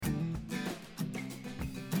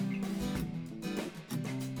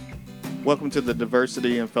Welcome to the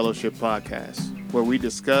Diversity and Fellowship Podcast, where we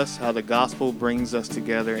discuss how the gospel brings us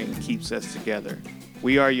together and keeps us together.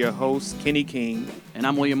 We are your hosts, Kenny King. And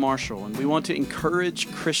I'm William Marshall, and we want to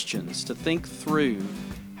encourage Christians to think through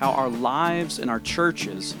how our lives and our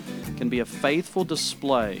churches can be a faithful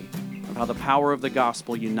display of how the power of the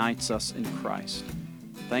gospel unites us in Christ.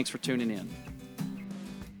 Thanks for tuning in.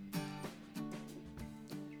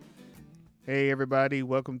 Hey, everybody.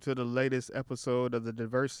 Welcome to the latest episode of the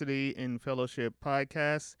Diversity and Fellowship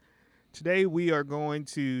Podcast. Today, we are going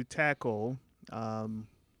to tackle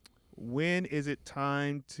when is it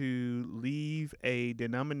time to leave a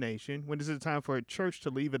denomination? When is it time for a church to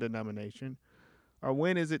leave a denomination? Or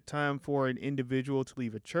when is it time for an individual to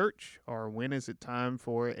leave a church? Or when is it time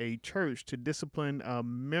for a church to discipline a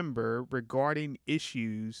member regarding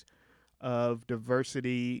issues of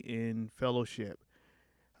diversity in fellowship?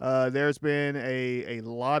 There's been a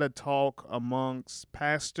lot of talk amongst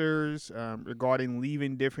pastors regarding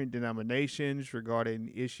leaving different denominations,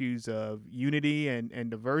 regarding issues of unity and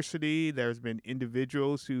diversity. There's been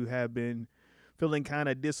individuals who have been feeling kind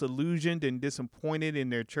of disillusioned and disappointed in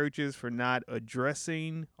their churches for not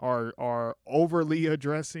addressing or overly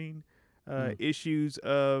addressing issues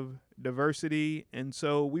of diversity. And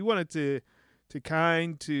so we wanted to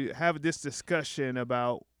have this discussion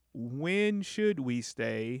about when should we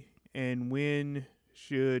stay and when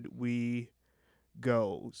should we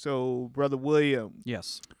go? So, Brother William.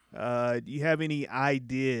 Yes. Do you have any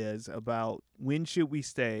ideas about when should we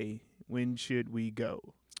stay, when should we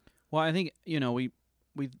go? Well, I think, we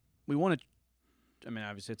want to,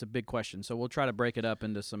 obviously it's a big question, so we'll try to break it up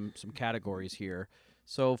into some categories here.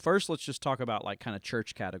 So first, let's just talk about kind of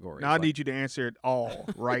church categories. Now I need you to answer it all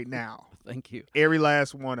right now. Thank you. Every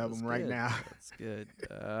last one of them right now. That's good.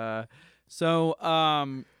 So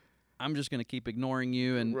I'm just going to keep ignoring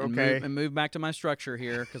you and move back to my structure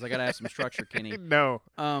here because I got to have some structure, Kenny. No.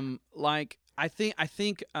 I think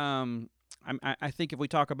if we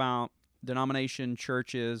talk about denomination,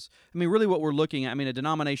 churches, really what we're looking at, a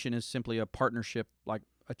denomination is simply a partnership, like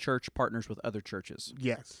a church partners with other churches.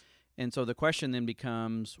 Yes. And so the question then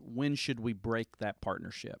becomes, when should we break that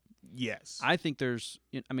partnership? Yes. I think there's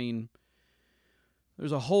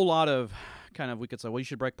a whole lot of we could say, well, you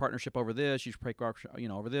should break partnership over this, you should break, over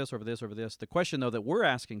this, over this, over this. The question, though, that we're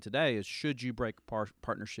asking today is, should you break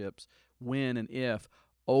partnerships when and if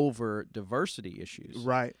over diversity issues?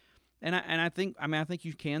 Right. And I think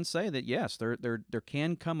you can say that, yes, there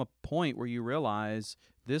can come a point where you realize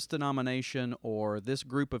this denomination or this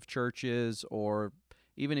group of churches, or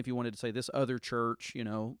even if you wanted to say this other church, if you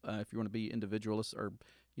want to be individualist or,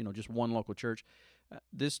 just one local church,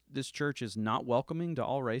 this church is not welcoming to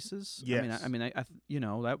all races. Yes.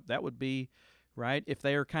 That would be right if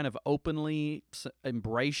they are kind of openly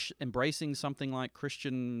embracing something like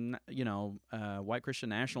Christian, white Christian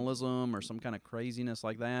nationalism or some kind of craziness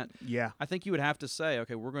like that. Yeah. I think you would have to say,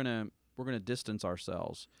 okay, we're gonna distance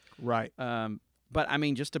ourselves. Right. But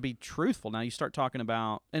just to be truthful, now you start talking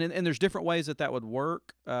about, and there's different ways that would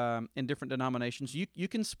work in different denominations. You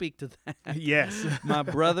can speak to that. Yes. My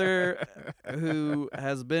brother, who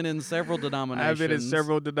has been in several denominations. I've been in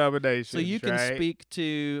several denominations. So you can speak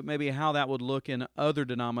to maybe how that would look in other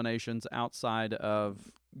denominations outside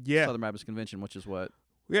of Southern Baptist Convention, which is what.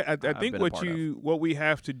 Yeah, I think what we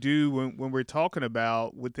have to do when we're talking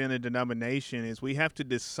about within a denomination is we have to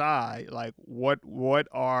decide what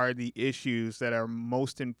are the issues that are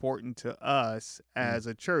most important to us as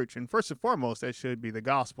a church. And first and foremost, that should be the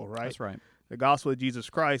gospel, right? That's right. The gospel of Jesus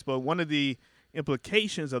Christ. But one of the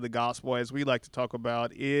implications of the gospel, as we like to talk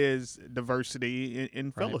about, is diversity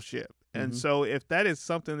in fellowship. Right. And so if that is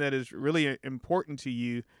something that is really important to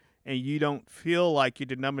you, and you don't feel like your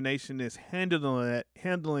denomination is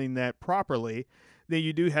handling that properly, then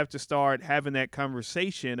you do have to start having that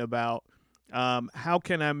conversation about how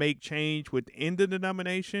can I make change within the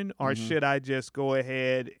denomination, or should I just go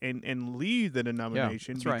ahead and leave the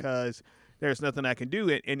denomination because there's nothing I can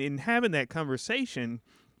do. And in having that conversation,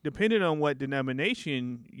 depending on what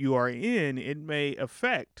denomination you are in, it may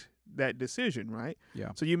affect that decision, right?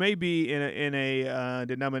 Yeah. So you may be in a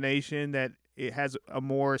denomination that it has a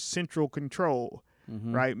more central control,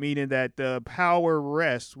 right? Meaning that the power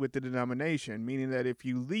rests with the denomination, meaning that if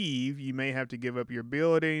you leave, you may have to give up your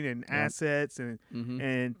building and assets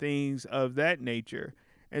and things of that nature.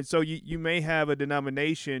 And so you may have a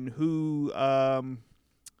denomination who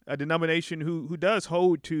does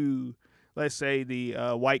hold to, let's say, the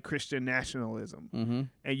white Christian nationalism.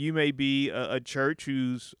 And you may be a church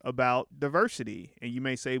who's about diversity, and you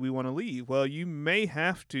may say, we want to leave. Well, you may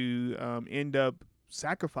have to end up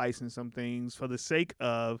sacrificing some things for the sake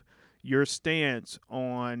of your stance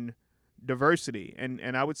on diversity, and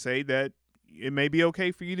I would say that it may be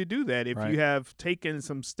okay for you to do that if Right. you have taken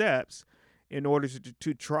some steps in order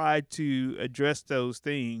to try to address those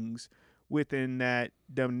things within that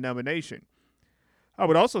denomination. I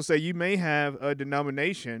would also say you may have a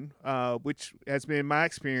denomination, which has been my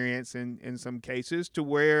experience in some cases, to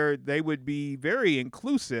where they would be very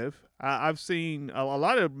inclusive. I've seen a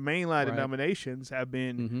lot of mainline Right. denominations have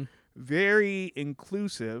been Mm-hmm. very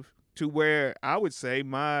inclusive to where I would say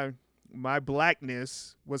my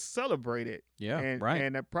blackness was celebrated. Yeah. and Right.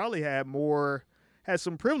 and I probably had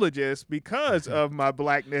some privileges because of my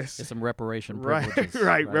blackness. It's some reparation Right, privileges.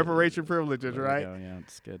 right, reparation privileges, There you right? go. Yeah,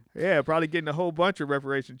 it's good. Yeah, probably getting a whole bunch of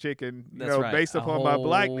reparation chicken, That's right. based A upon my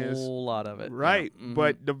blackness. whole lot of it. Yeah. Right. Mhm.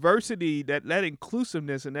 But diversity, that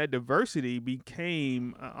inclusiveness and that diversity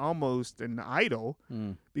became almost an idol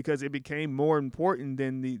Mm, because it became more important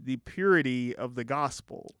than the purity of the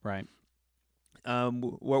gospel. right.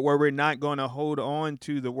 Where we're not going to hold on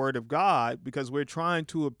to the word of God because we're trying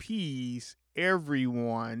to appease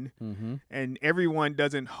everyone, Mm-hmm. and everyone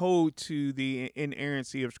doesn't hold to the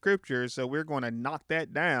inerrancy of scripture. So we're going to knock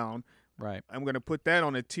that down. Right. I'm going to put that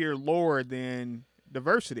on a tier lower than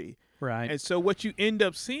diversity. Right. And so what you end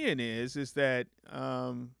up seeing is that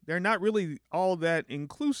they're not really all that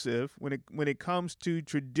inclusive when it comes to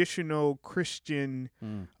traditional Christian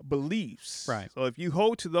Mm, beliefs. Right. So if you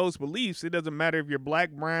hold to those beliefs, it doesn't matter if you're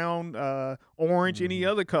black, brown, orange, any Mhm.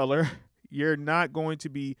 other color, you're not going to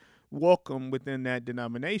be welcome within that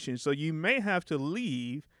denomination. So you may have to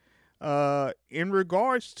leave in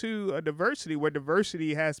regards to a diversity where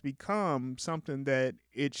diversity has become something that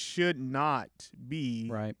it should not be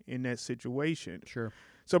Right. in that situation. Sure.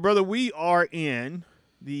 So, brother, we are in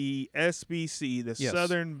the SBC, the Yes.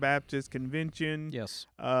 Southern Baptist Convention. Yes.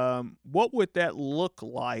 What would that look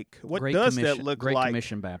like? What Great does Commission, that look Great like?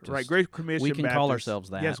 Commission Baptist. Right, Great Commission We can Baptist. call ourselves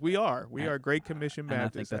that. Yes, we are. We And- are Great Commission And I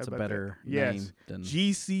Baptist. think that's a How about that? better Yes. name than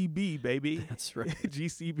GCB, baby. That's right.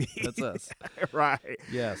 GCB. That's us. Right.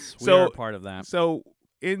 Yes, we So- are part of that. So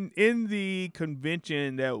in the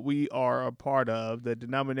convention that we are a part of, the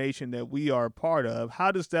denomination that we are a part of,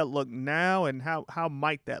 how does that look now, and how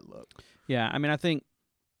might that look? Yeah, I mean, I think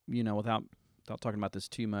without talking about this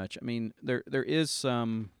too much, I mean, there is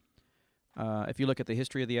some. If you look at the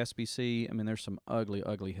history of the SBC, I mean, there's some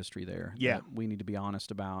ugly history there. Yeah. that we need to be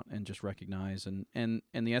honest about and just recognize. And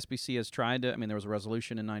the SBC has tried to. I mean, there was a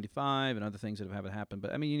resolution in '95 and other things that have happened.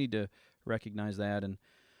 But I mean, you need to recognize that.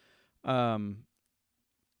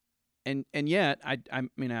 And yet, I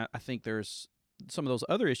mean, I think there's some of those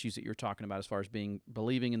other issues that you're talking about as far as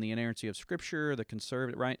believing in the inerrancy of Scripture, the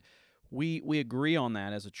conservative, right? We agree on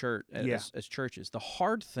that as a church, Yeah. as churches.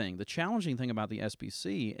 The challenging thing about the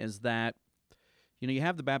SBC is that, you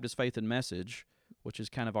have the Baptist Faith and Message, which is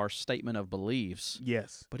kind of our statement of beliefs,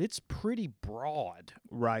 Yes. but it's pretty broad.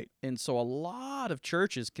 Right. And so a lot of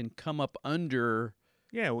churches can come up under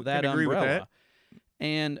Yeah, we that can agree umbrella. with that.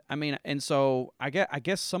 And I mean, and so I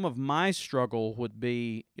guess some of my struggle would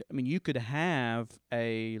be, I mean, you could have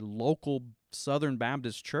a local Southern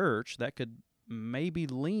Baptist church that could maybe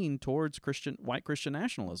lean towards white Christian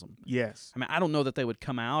nationalism. Yes. I mean, I don't know that they would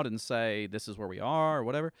come out and say this is where we are or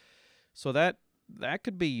whatever. So that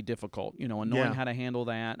could be difficult, and knowing Yeah. how to handle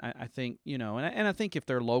that. I think, and I think if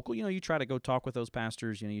they're local, you try to go talk with those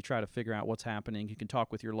pastors. You try to figure out what's happening. You can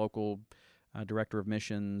talk with your local director of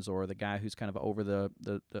missions or the guy who's kind of over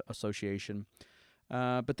the association.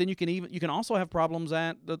 But then you can also have problems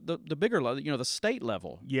at the bigger level, the state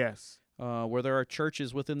level. Yes. Where there are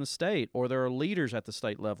churches within the state, or there are leaders at the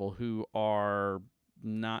state level who are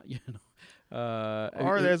not,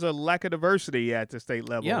 Or there's a lack of diversity at the state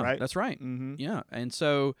level, yeah, right? that's right. Mm-hmm. Yeah, and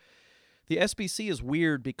so the SBC is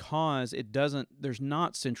weird because there's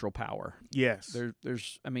not central power. Yes.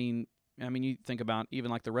 I mean, you think about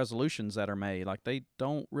even like the resolutions that are made, like they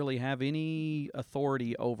don't really have any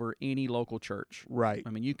authority over any local church. Right. I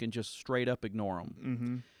mean, you can just straight up ignore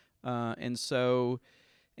them. Mm-hmm. And so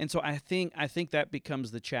I think that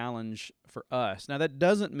becomes the challenge for us. Now that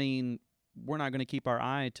doesn't mean we're not going to keep our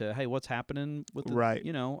eye to, hey, what's happening with the, Right.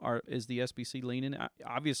 Is the SBC leaning?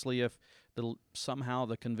 Obviously, if somehow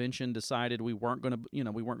the convention decided we weren't going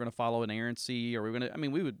to follow inerrancy, or we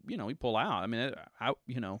would, we pull out. I mean,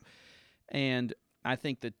 and I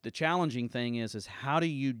think that the challenging thing is how do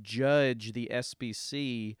you judge the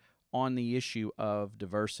SBC on the issue of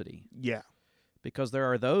diversity? Yeah. Because there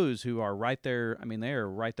are those who are right there. I mean, they are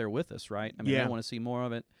right there with us, right? I mean, Yeah. they want to see more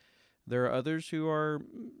of it. There are others who are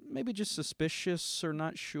maybe just suspicious or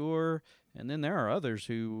not sure, and then there are others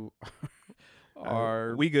who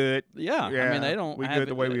are we good. Yeah, I mean they don't we have good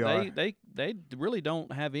the way we are. They really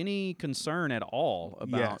don't have any concern at all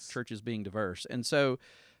about Yes. churches being diverse, and so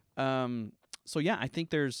yeah, I think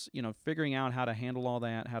there's figuring out how to handle all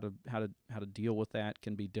that, how to deal with that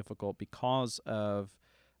can be difficult because of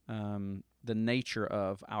the nature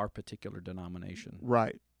of our particular denomination.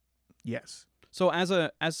 Right. Yes. So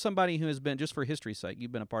as somebody who has been, just for history's sake,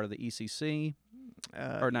 you've been a part of the ECC.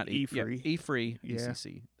 Or not E-Free. E-Free, Yeah.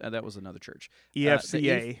 ECC. That was another church.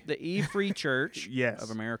 EFCA. The E-Free Church Yes.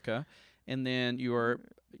 of America. And then you are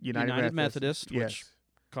United Methodist, Yes. which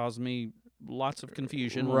caused me lots of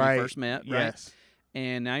confusion when Right. we first met, right? Yes.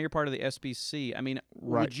 And now you're part of the SBC. I mean,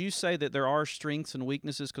 Right. would you say that there are strengths and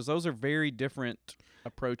weaknesses? Because those are very different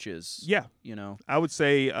approaches. Yeah. I would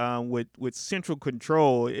say with central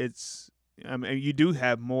control, it's you do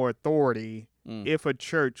have more authority if a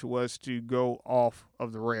church was to go off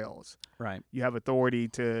of the rails. Right. You have authority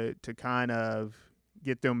to kind of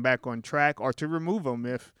get them back on track or to remove them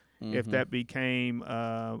if that became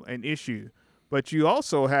an issue. But you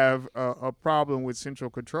also have a problem with central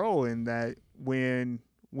control in that when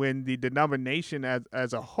the denomination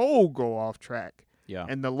as a whole go off track, yeah,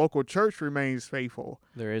 and the local church remains faithful,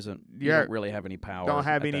 there isn't. You don't really have any power. Don't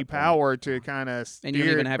have any power to kind of steer and you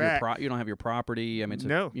don't even have back. you don't have your property. I mean,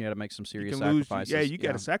 No. you got to make some serious You can lose. sacrifices. Yeah, you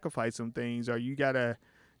got to sacrifice some things, or you're gonna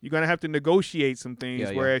have to negotiate some things.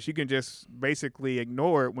 Yeah, yeah. Whereas you can just basically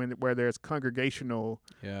ignore it where there's congregational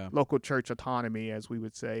local church autonomy, as we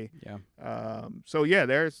would say. Yeah. So yeah,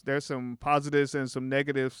 there's some positives and some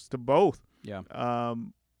negatives to both. Yeah.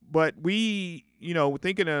 But we,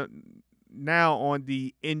 thinking of now on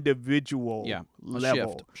the individual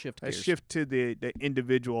level, shift a gears. shift to the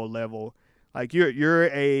individual level. Like you're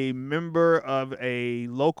a member of a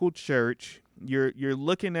local church. You're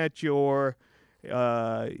looking at your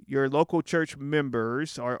local church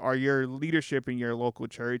members or your leadership in your local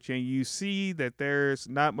church, and you see that there's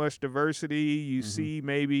not much diversity. You see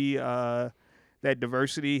maybe that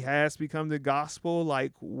diversity has become the gospel.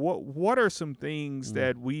 Like what are some things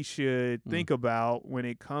that we should think about when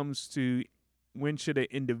it comes to when should an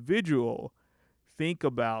individual think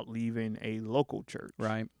about leaving a local church?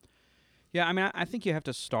 Right. Yeah, I mean, I think you have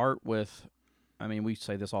to start with, I mean, we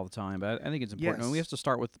say this all the time, but I think it's important. Yes. We have to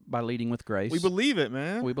start by leading with grace. We believe it,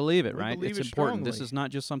 man. We believe it, We right? believe It's it important. This strongly. is not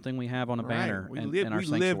just something we have on a Right. banner We in live- our we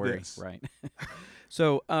live sanctuary, this. right?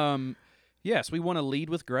 So, yes, we want to lead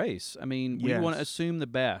with grace. I mean, we want to Yes. assume the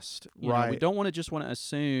best. You know, we Right. don't want to just want to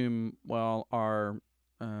assume, well, our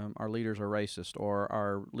leaders are racist or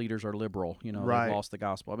our leaders are liberal. Right. They've lost the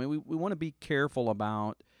gospel. I mean, we want to be careful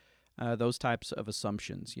about those types of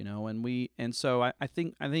assumptions. And so I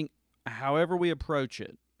think however we approach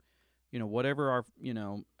it, whatever our,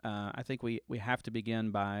 I think we have to begin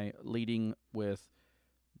by leading with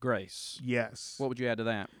grace. Yes. What would you add to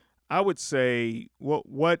that? I would say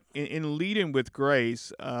what in leading with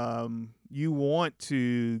grace, you want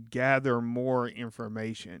to gather more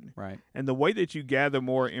information. Right. And the way that you gather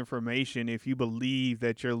more information, if you believe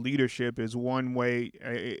that your leadership is one way,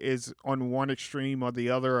 is on one extreme or the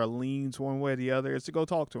other, or leans one way or the other, is to go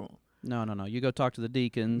talk to them. No. You go talk to the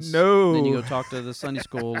deacons. No. Then you go talk to the Sunday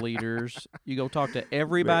school leaders. You go talk to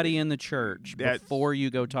everybody in the church before you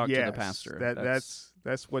go talk to the pastor.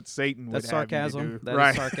 That's what Satan would That's have sarcasm. you do. That is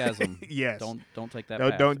right. sarcasm. Yes. Don't take that. No,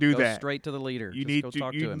 path. don't do go that. Straight to the leader. You Just need go to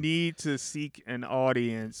talk to him. need to seek an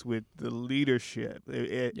audience with the leadership.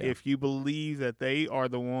 If you believe that they are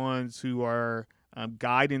the ones who are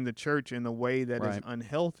guiding the church in a way that is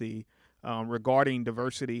unhealthy regarding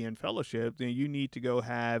diversity and fellowship, then you need to go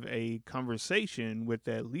have a conversation with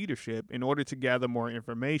that leadership in order to gather more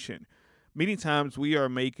information. Many times we are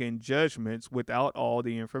making judgments without all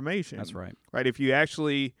the information. That's right. Right. If you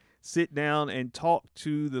actually sit down and talk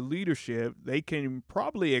to the leadership, they can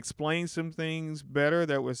probably explain some things better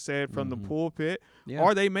that was said from the pulpit,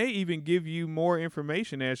 or they may even give you more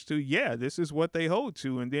information as to, this is what they hold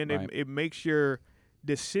to. And then it makes your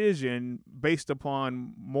decision based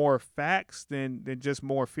upon more facts than just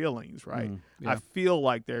more feelings, right? I feel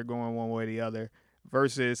like they're going one way or the other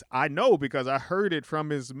versus I know because I heard it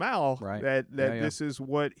from his mouth that this is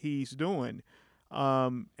what he's doing.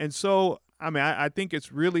 And so, I mean, I think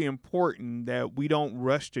it's really important that we don't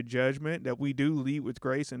rush to judgment, that we do lead with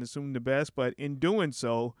grace and assume the best. But in doing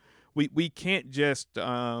so, we can't just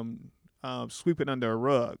sweep it under a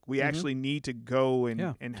rug. We actually need to go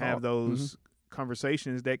and have those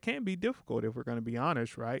conversations that can be difficult if we're going to be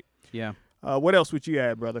honest, right? Yeah. What else would you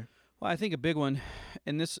add, brother? Well, I think a big one,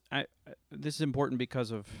 and this is important because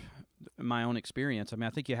of my own experience. I mean, I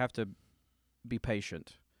think you have to be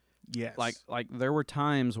patient. Yes. Like there were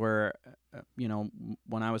times where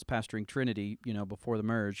when I was pastoring Trinity, before the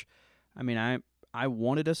merge, I mean, I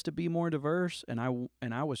wanted us to be more diverse, and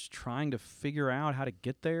I was trying to figure out how to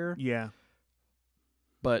get there. Yeah.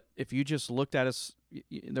 But if you just looked at us,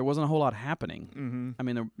 there wasn't a whole lot happening. Mm-hmm. I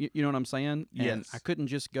mean, you know what I'm saying? Yes. And I couldn't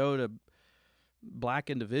just go to black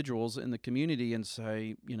individuals in the community and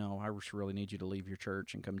say, I just really need you to leave your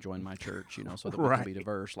church and come join my church, so that we can be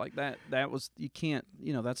diverse. Like that was, you can't,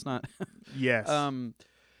 that's not. Yes.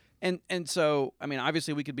 And so, I mean,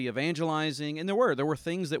 obviously we could be evangelizing, and there were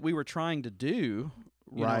things that we were trying to do,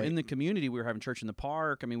 in the community. We were having church in the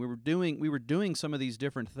park. I mean, we were doing some of these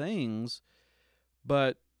different things,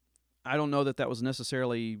 but I don't know that was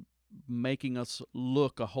necessarily making us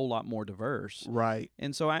look a whole lot more diverse. Right.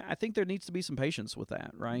 And so I think there needs to be some patience with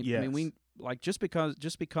that, right? Yes. I mean, just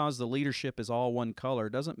because the leadership is all one color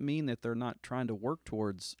doesn't mean that they're not trying to work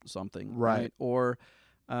towards something, right? Or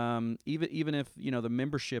even if the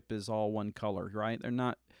membership is all one color, right? They're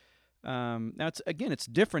not. It's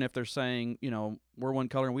different if they're saying, we're one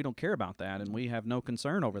color and we don't care about that and we have no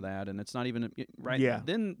concern over that, and it's not even right. Yeah.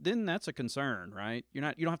 Then that's a concern, right? You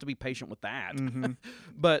don't have to be patient with that. Mm-hmm.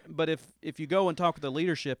 but if you go and talk with the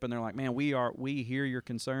leadership and they're like, man, we hear your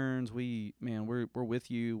concerns. We're with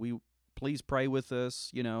you. Please pray with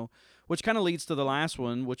us. Which kind of leads to the last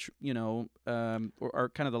one, which or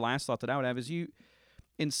kind of the last thought that I would have is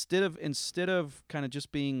Instead of kind of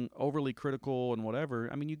just being overly critical and whatever,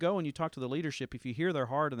 I mean, you go and you talk to the leadership. If you hear their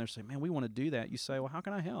heart and they're saying, man, we want to do that, you say, well, how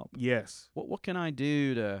can I help? Yes. What can I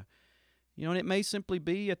do to, and it may simply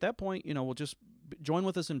be at that point, we'll just join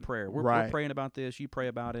with us in prayer. We're praying about this. You pray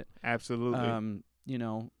about it. Absolutely.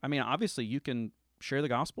 I mean, obviously you can share the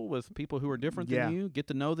gospel with people who are different than you, get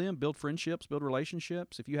to know them, build friendships, build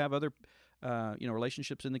relationships. If you have other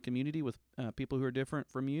relationships in the community with people who are different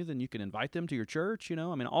from you, then you can invite them to your church.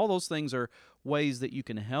 I mean, all those things are ways that you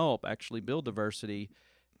can help actually build diversity.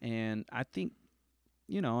 And I think,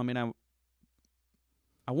 I mean,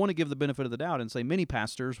 I want to give the benefit of the doubt and say many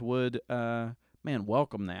pastors would,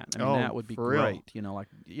 welcome that. I mean, that would be great.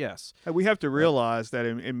 Yes. We have to realize that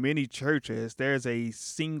in many churches, there's a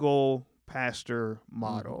single pastor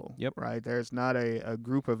model. Yep. Right. There's not a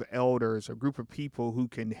group of elders, a group of people who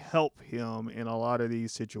can help him in a lot of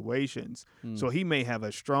these situations. So he may have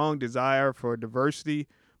a strong desire for diversity,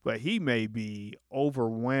 but he may be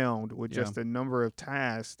overwhelmed with just the number of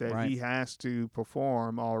tasks that he has to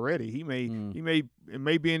perform already. It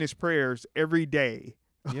may be in his prayers every day.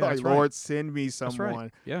 Yeah, like, Lord, send me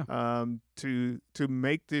someone to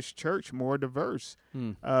make this church more diverse.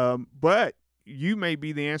 But you may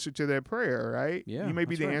be the answer to that prayer, right? Yeah, you may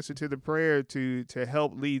be the answer to the prayer to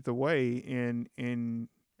help lead the way in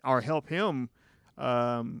or help him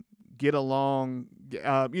get along,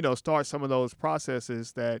 start some of those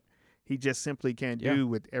processes that he just simply can't do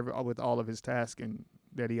with all of his tasks and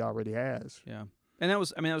that he already has. Yeah. And that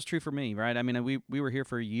was true for me, right? I mean, we were here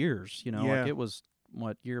for years, like it was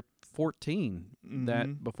year 14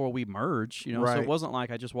 that before we merged, so it wasn't like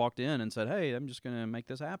I just walked in and said, hey, I'm just going to make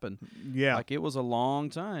this happen. Yeah. Like it was a long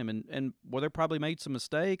time, and there probably made some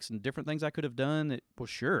mistakes and different things I could have done. Well,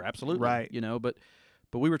 sure, absolutely. Right.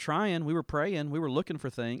 But we were trying, we were praying, we were looking for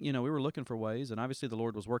things, we were looking for ways, and obviously the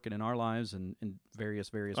Lord was working in our lives and in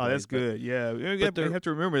various ways. Oh, that's good. Yeah. You have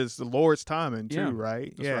to remember it's the Lord's timing too,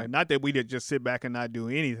 right? That's right. Not that we did just sit back and not do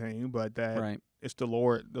anything, but that it's the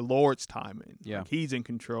Lord's timing. Yeah. Like He's in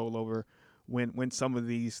control over when some of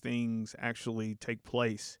these things actually take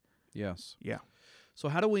place. Yes. Yeah. So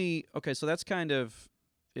how do we, so that's kind of,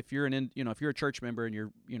 if you're if you're a church member and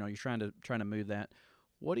you're trying to move that,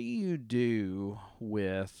 what do you do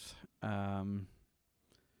with a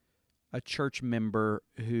church member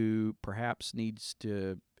who perhaps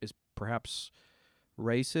is perhaps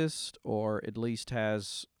racist, or at least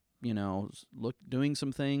has doing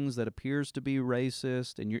some things that appears to be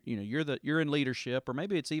racist, and you're in leadership, or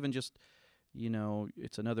maybe it's even just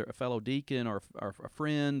it's a fellow deacon or a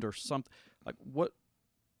friend or something. Like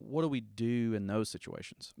what do we do in those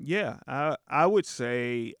situations? Yeah, I would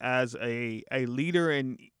say as a leader,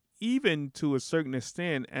 and even to a certain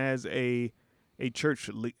extent as a church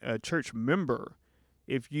member,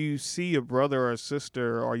 if you see a brother or a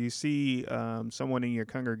sister, or you see someone in your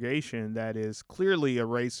congregation that is clearly a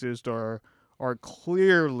racist or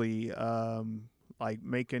clearly like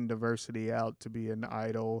making diversity out to be an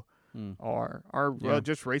idol, or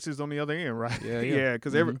just racist on the other end, right? Yeah.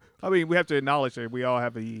 Because we have to acknowledge that we all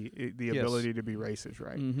have the ability to be racist,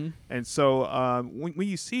 right? Mm-hmm. And so when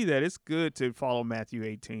you see that, it's good to follow Matthew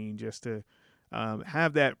 18, just to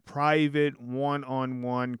have that private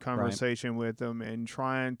one-on-one conversation with them, and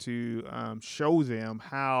trying to show them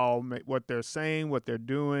how what they're saying, what they're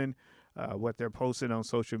doing, what they're posting on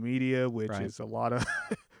social media, which Right. is a lot of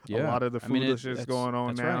Yeah. a lot of the I mean, foolishness that's going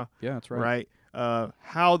on that's now, right. Yeah, that's right. right?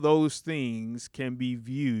 How those things can be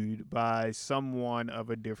viewed by someone of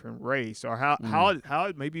a different race, or how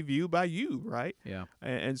it may be viewed by you, right? Yeah.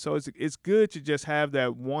 And so it's good to just have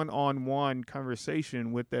that one-on-one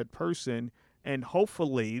conversation with that person, and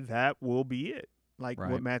hopefully that will be it. Like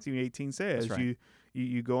what Right. Matthew 18 says, That's right.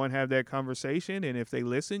 you go and have that conversation, and if they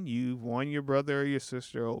listen, you've won your brother or your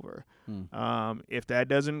sister over. If that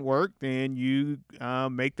doesn't work, then you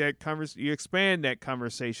make that you expand that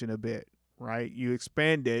conversation a bit, right? You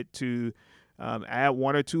expand it to add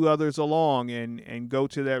one or two others along, and go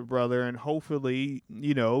to that brother, and hopefully,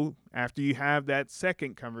 after you have that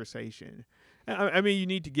second conversation. I mean, you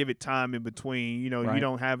need to give it time in between. You Right.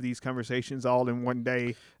 don't have these conversations all in one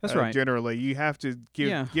day. That's right. Generally, you have to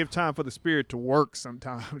give time for the Spirit to work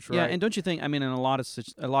sometimes, right? Yeah, and don't you think? I mean, in a lot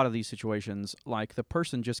of these situations, like the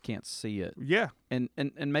person just can't see it, Yeah, and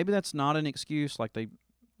maybe that's not an excuse. Like you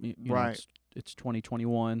know, Right. it's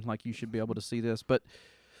 2021. Like you should be able to see this, but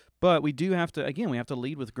we do have to. Again, we have to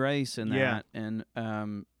lead with grace in Yeah. that,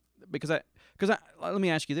 and because let me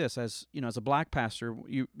ask you this: as as a black pastor,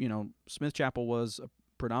 Smith Chapel was a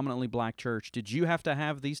predominantly black church. Did you have to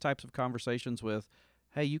have these types of conversations with?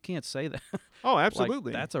 Hey, you can't say that. Oh, Like,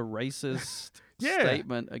 absolutely. that's a racist Yeah.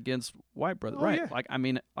 statement against white brothers, Oh, right? yeah. Like, I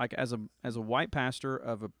mean, like as a white pastor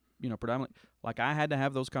of a predominantly, like I had to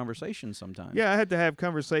have those conversations sometimes. Yeah, I had to have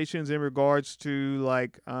conversations in regards to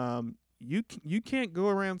like you can't go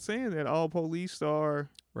around saying that all police are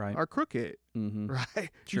Right. crooked, Mm-hmm. right?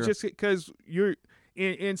 Sure. You just because you're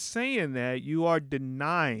in saying that, you are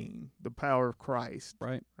denying the power of Christ,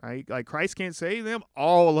 Right. right? Like Christ can't save them;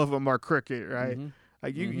 all of them are crooked, right? Mm-hmm.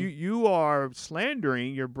 Like you, Mhm. you are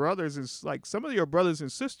slandering your brothers, and like some of your brothers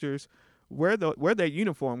and sisters wear their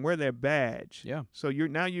uniform, wear their badge. Yeah. So you're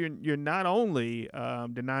not only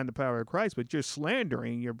denying the power of Christ, but you're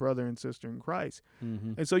slandering your brother and sister in Christ.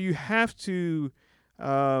 Mm-hmm. And so you have to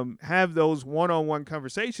have those one-on-one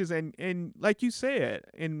conversations, and like you said,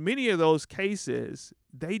 in many of those cases,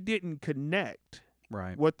 they didn't connect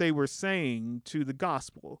Right. what they were saying to the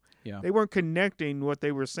gospel. Yeah. They weren't connecting what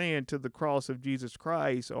they were saying to the cross of Jesus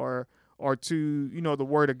Christ, or to the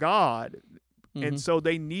word of God. Mhm. And so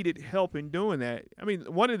they needed help in doing that. I mean,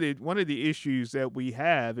 one of the issues that we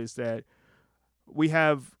have is that we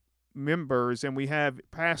have members and we have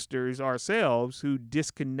pastors ourselves who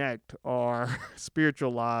disconnect our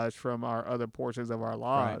spiritual lives from our other portions of our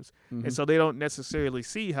lives. Mhm. And so they don't necessarily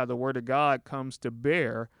see how the word of God comes to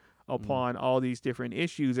bear upon all these different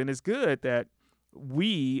issues. And it's good that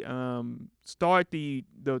we start the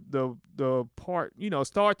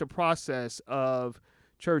process of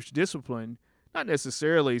church discipline, not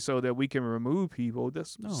necessarily so that we can remove people. No,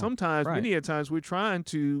 Sometimes, right. many a times, we're trying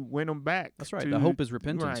to win them back. That's right. to- The hope is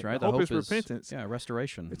repentance, right? The hope is repentance. Yeah,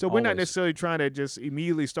 restoration. So we're not always. necessarily trying to just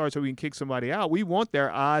immediately start so we can kick somebody out. We want their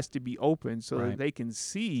eyes to be open so Right. that they can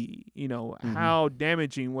see, Mhm. how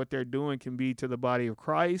damaging what they're doing can be to the body of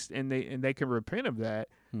Christ, and they can repent of that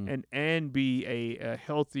and be a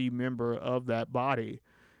healthy member of that body.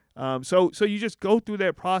 So you just go through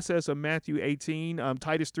that process of Matthew 18.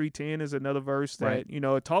 Titus 3:10 is another verse that Right.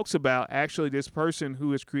 it talks about actually this person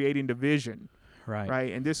who is creating division. Right.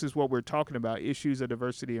 Right, and this is what we're talking about: issues of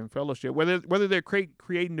diversity and fellowship. Whether they're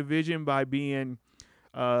creating division by being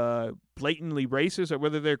blatantly racist, or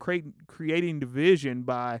whether they're creating division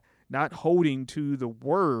by not holding to the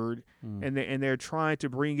word, and they're trying to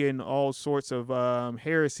bring in all sorts of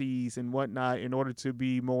heresies and whatnot in order to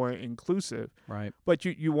be more inclusive. Right. But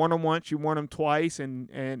you want them once, you want them twice, and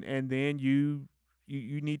then you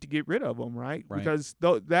need to get rid of them, right? Right. Because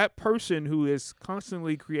that person who is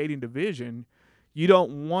constantly creating division, you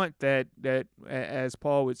don't want that as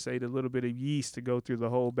Paul would say, the little bit of yeast to go through the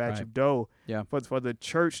whole batch Right. of dough. Yeah. For the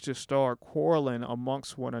church to start quarreling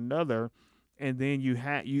amongst one another, and then you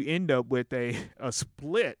end up with a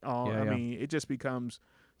split. Yeah. mean, it just becomes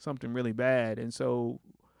something really bad. And so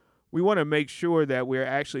we want to make sure that we're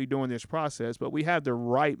actually doing this process, but we have the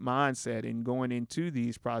right mindset in going into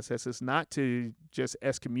these processes, not to just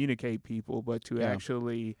excommunicate people, but to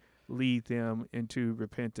actually lead them into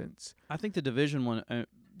repentance. I think the division one.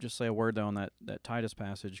 Just say a word though on that Titus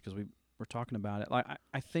passage, because we're talking about it. Like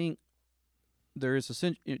I think there is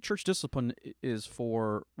church discipline is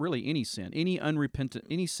for really any sin, any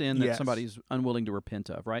sin that Yes. somebody's unwilling to repent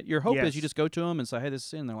of. Right. Your hope is you Yes. just go to them and say, "Hey, this is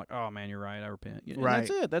sin." They're like, "Oh man, you're right. I repent." And Right.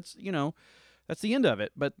 that's it. That's that's the end of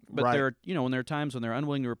it. But Right. there are when there are times when they're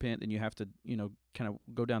unwilling to repent, and you have to kind of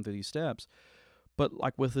go down through these steps. But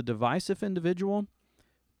like with a divisive individual,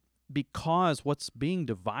 because what's being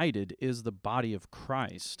divided is the body of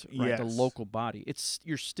Christ, right? The Yes. local body.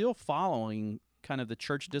 You're still following kind of the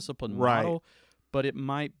church discipline Right. model, but it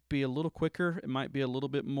might be a little quicker. It might be a little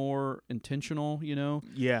bit more intentional,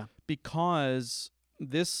 Yeah. because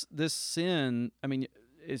this sin, I mean,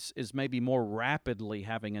 is maybe more rapidly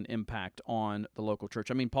having an impact on the local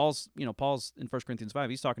church. I mean, Paul's in 1 Corinthians 5,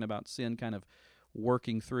 he's talking about sin kind of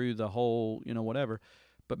working through the whole, whatever.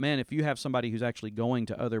 But man, if you have somebody who's actually going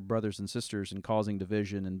to other brothers and sisters and causing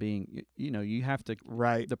division and being, you have to,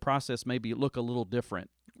 Right. the process maybe look a little different,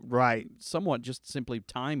 Right. somewhat just simply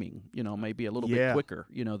timing, maybe a little Yeah. bit quicker,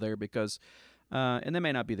 there, because, and that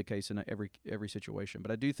may not be the case in every situation,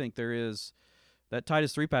 but I do think there is. That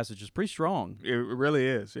Titus 3 passage is pretty strong. It really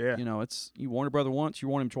is. Yeah. It's you warn a brother once, you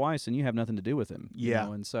warn him twice, and you have nothing to do with him.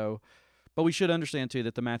 Yeah. And so, but we should understand too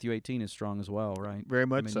that the Matthew 18 is strong as well, right? Very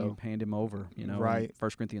much I mean, so. you hand him over, Right.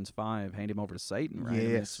 1 Corinthians 5, hand him over to Satan, right? I mean,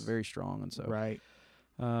 it's Yes. very strong, and so Right.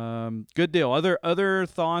 good deal. Other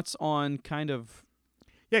thoughts on kind of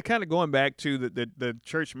Yeah, kind of going back to the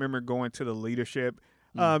church member going to the leadership.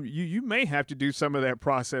 You may have to do some of that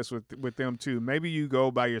process with them too. Maybe you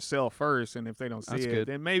go by yourself first, and if they don't see That's it, good.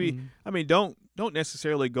 then maybe don't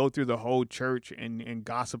necessarily go through the whole church and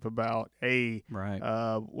gossip about, hey, right,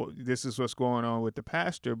 this is what's going on with the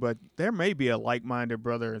pastor. But there may be a like-minded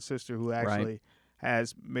brother and sister who actually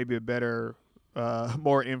has maybe a better,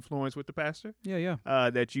 more influence with the pastor. yeah,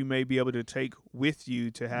 That you may be able to take with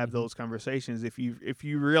you to have those conversations if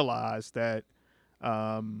you realize that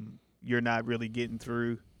you're not really getting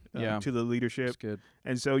through to the leadership. that's good.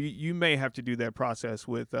 And so you may have to do that process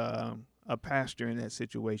with a pastor in that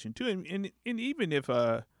situation too. And even if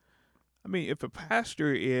if a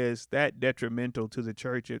pastor is that detrimental to the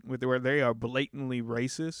church where they are blatantly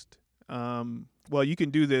racist, well, you can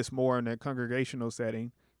do this more in a congregational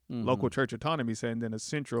setting, local church autonomy setting, than a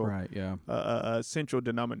central Right, yeah. a central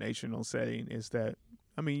denominational setting. Is that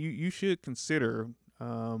you should consider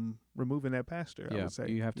removing that pastor. I would say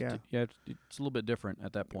you have to. It's a little bit different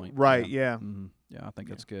at that point. Right. Yeah. Yeah. Yeah, I think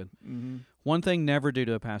that's good. Mm-hmm. One thing never do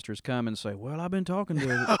to a pastor is come and say, "Well, I've been talking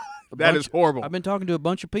to That is horrible. I've been talking to a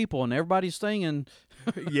bunch of people, and everybody's singing."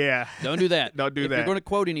 Yeah. Don't do that. Don't do if that. you're going to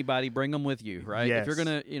quote anybody, bring them with you, right? Yes. If you're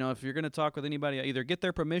gonna, if you're gonna talk with anybody, either get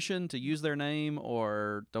their permission to use their name,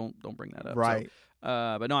 or don't bring that up. Right.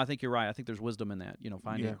 So, but no, I think you're right. I think there's wisdom in that.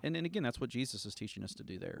 Find Yeah. it, and again, that's what Jesus is teaching us to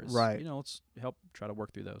do. There is, Right. Let's help try to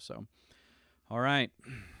work through those. So, all right.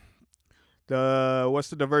 What's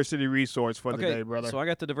the diversity resource for the day, brother? So I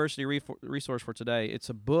got the diversity resource for today. It's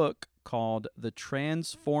a book called The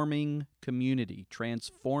Transforming Community.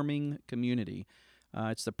 Transforming Community.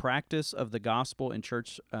 It's the practice of the gospel in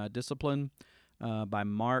church discipline by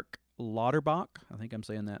Mark Lauterbach. I think I'm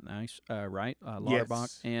saying that nice, right? Lauterbach.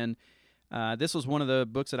 Yes. And this was one of the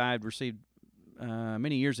books that I had received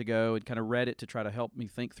many years ago and kind of read it to try to help me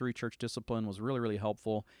think through church discipline. Was really, really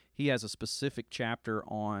helpful. He has a specific chapter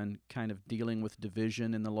on kind of dealing with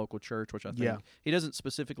division in the local church, which I think he doesn't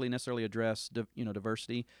specifically necessarily address,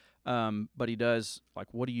 diversity, but he does,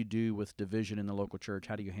 like, what do you do with division in the local church?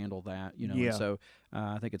 How do you handle that? And so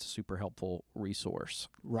I think it's a super helpful resource.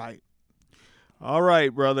 Right. All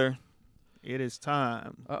right, brother. It is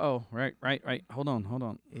time. Uh-oh. Right. Hold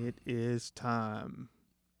on. It is time.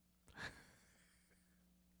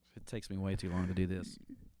 It takes me way too long to do this.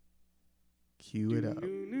 Cue it up.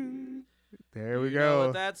 There we You know go.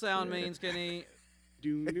 what that sound means, Kenny?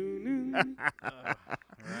 Right.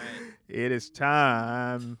 It is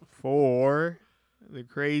time for the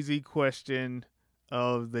crazy question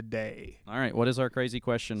of the day. All right. What is our crazy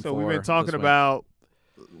question So for we've been talking this week? about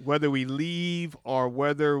whether we leave or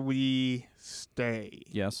whether we stay.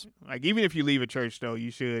 Yes. Like, even if you leave a church, though,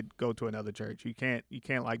 you should go to another church. You can't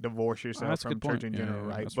like divorce yourself that's a from good church point. in Yeah, general,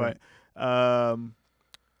 yeah, right? that's But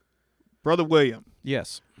Brother William,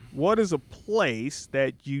 Yes. what is a place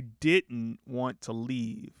that you didn't want to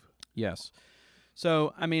leave? Yes.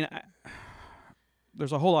 So, I mean,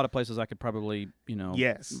 there's a whole lot of plaplaces I could probably,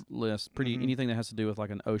 Yes. list. Anything that has to do with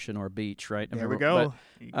like an ocean or a beach, right? There we go.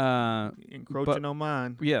 But, Encroaching on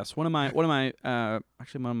mine. yes, one of my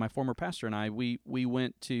former pastor and I, we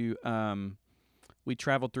went to we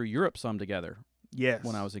traveled through Europe some together. Yes.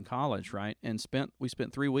 When I was in college, right? And we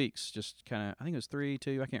spent 3 weeks just kind of, I think it was 3,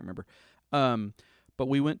 2, I can't remember. But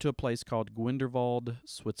we went to a place called Grindelwald,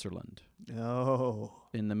 Switzerland. Oh.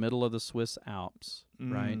 In the middle of the Swiss Alps,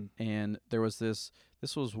 right? And there was this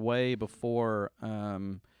was way before,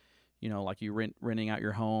 like you renting out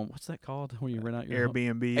your home. What's that called when you rent out your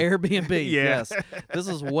Airbnb. home? Airbnb. Yeah. Yes. This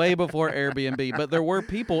is way before Airbnb, but there were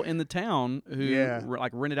people in the town who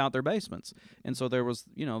like rented out their basements, and so there was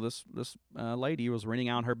this lady was renting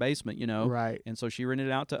out her basement, Right. and so she rented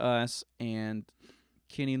it out to us, and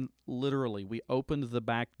Kenny, literally, we opened the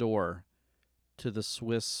back door to the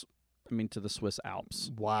Swiss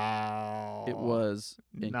Alps. Wow. It was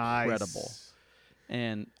incredible. Nice.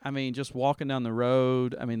 And I mean, just walking down the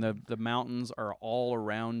road, I mean, the mountains are all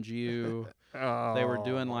around you. Oh. They were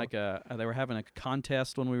doing they were having a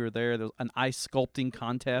contest when we were there. There was an ice sculpting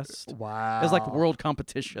contest. Wow. It was like world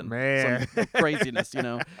competition. Man. Some craziness,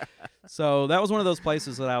 So that was one of those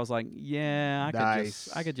places that I was like, I Nice.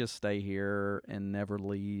 could just stay here and never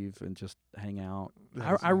leave and just hang out.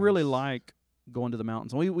 That's I really nice. like going to the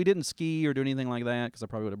mountains. We didn't ski or do anything like that because I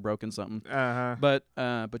probably would have broken something. Uh-huh.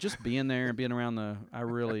 But just being there and being around I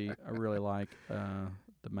really like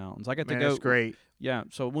the mountains. I got to go. That's great. Yeah.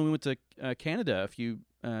 So when we went to Canada a few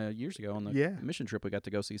years ago on the Yeah. mission trip, we got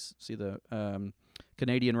to go see the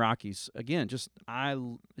Canadian Rockies again.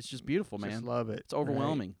 It's just beautiful, man. Just love it. It's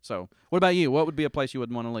overwhelming. So, what about you? What would be a place you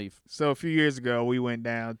wouldn't want to leave? So a few years ago, we went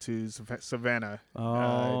down to Savannah,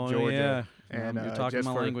 Georgia, yeah. and You're talking just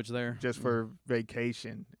my for- language there. just for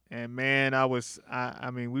vacation. And man,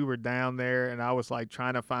 I mean, we were down there, and I was like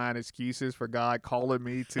trying to find excuses for God calling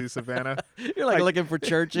me to Savannah. You're like looking for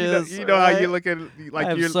churches. You know how right? you look at I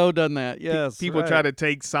have so done that. Yes. people right. try to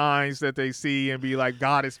take signs that they see and be like,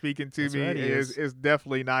 God is speaking to That's me. right, he is. It's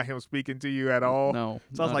definitely not Him speaking to you at all. No.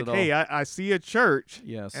 So I was not like, at hey, all. I see a church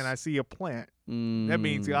yes. and I see a plant. That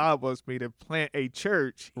means God wants me to plant a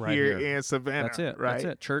church Right here here. in Savannah. That's it. Right? That's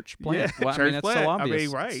it. Church plant. Yeah, Well, church that's plant. so obvious. I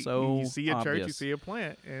mean, right. So you see a church, you obvious. see a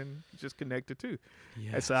plant, and just connect the two.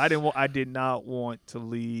 Yes. And so I did not want to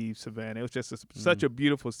leave Savannah. It was just such a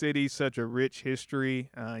beautiful city, such a rich history.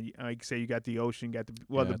 Like you say, you got the ocean, got the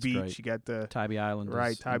Yeah, it's beach, great. you got the Tybee Island.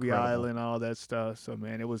 right is Tybee incredible. Island, all that stuff. So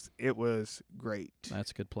man, it was great.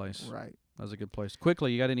 That's a good place. Right. That's a good place.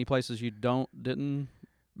 Quickly, you got any places you didn't?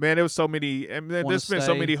 Man, there was so many. I mean, Wanna there's been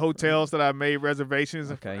so stay? many hotels that I made reservations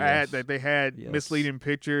Okay, at yes. that they had Yes. misleading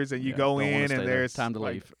pictures, and you Yeah, go don't wanna in stay and there. there's Time to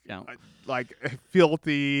like, leave. Yeah. like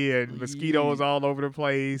filthy and mosquitoes all over the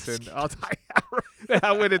place, and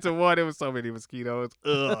I went into one. There was so many mosquitoes.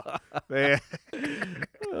 Ugh, man.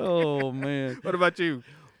 Oh man. What about you?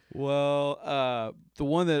 Well, the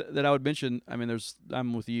one that I would mention, I mean,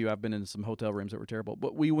 I'm with you. I've been in some hotel rooms that were terrible,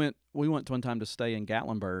 but we went one time to stay in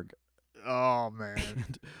Gatlinburg. Oh man.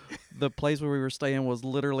 The place where we were staying was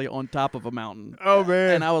literally on top of a mountain. Oh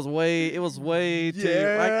man. And it was way too,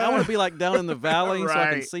 like, I want to be like down in the valley so I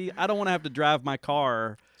can Right. see. I don't want to have to drive my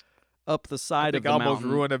car up the side of think the I almost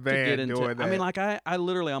mountain ruined a to van get into. doing I mean, that. like I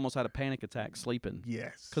literally almost had a panic attack sleeping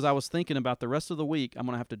Yes. because I was thinking about the rest of the week. I'm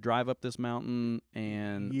gonna have to drive up this mountain,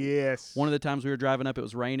 and Yes. one of the times we were driving up, it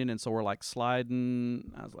was raining, and so we're like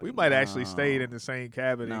sliding. I was like, we might actually stayed "No." in the same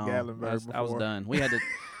cabin No, in Gatlinburg I was before. done. We had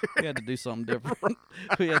to do something different.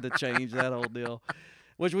 We had to change that whole deal,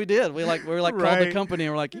 which we did. We called the Right. company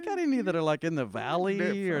and we're like, you got any that are like in the valley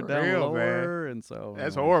For or down real, man. lower? And so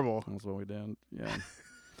That's horrible. That's what we did. Yeah.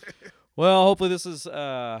 Well, hopefully this has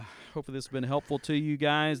been helpful to you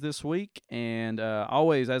guys this week. And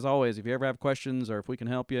as always, if you ever have questions or if we can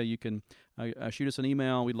help you, you can shoot us an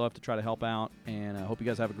email. We'd love to try to help out. And I hope you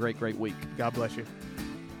guys have a great week. God bless you.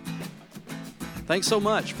 Thanks so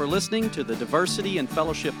much for listening to the Diversity and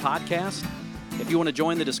Fellowship podcast. If you want to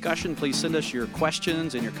join the discussion, please send us your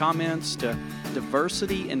questions and your comments to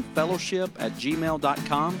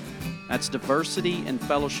diversityandfellowship@gmail.com. That's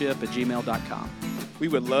diversityandfellowship@gmail.com. We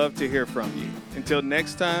would love to hear from you. Until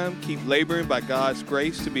next time, keep laboring by God's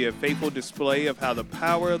grace to be a faithful display of how the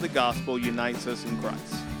power of the gospel unites us in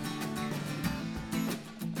Christ.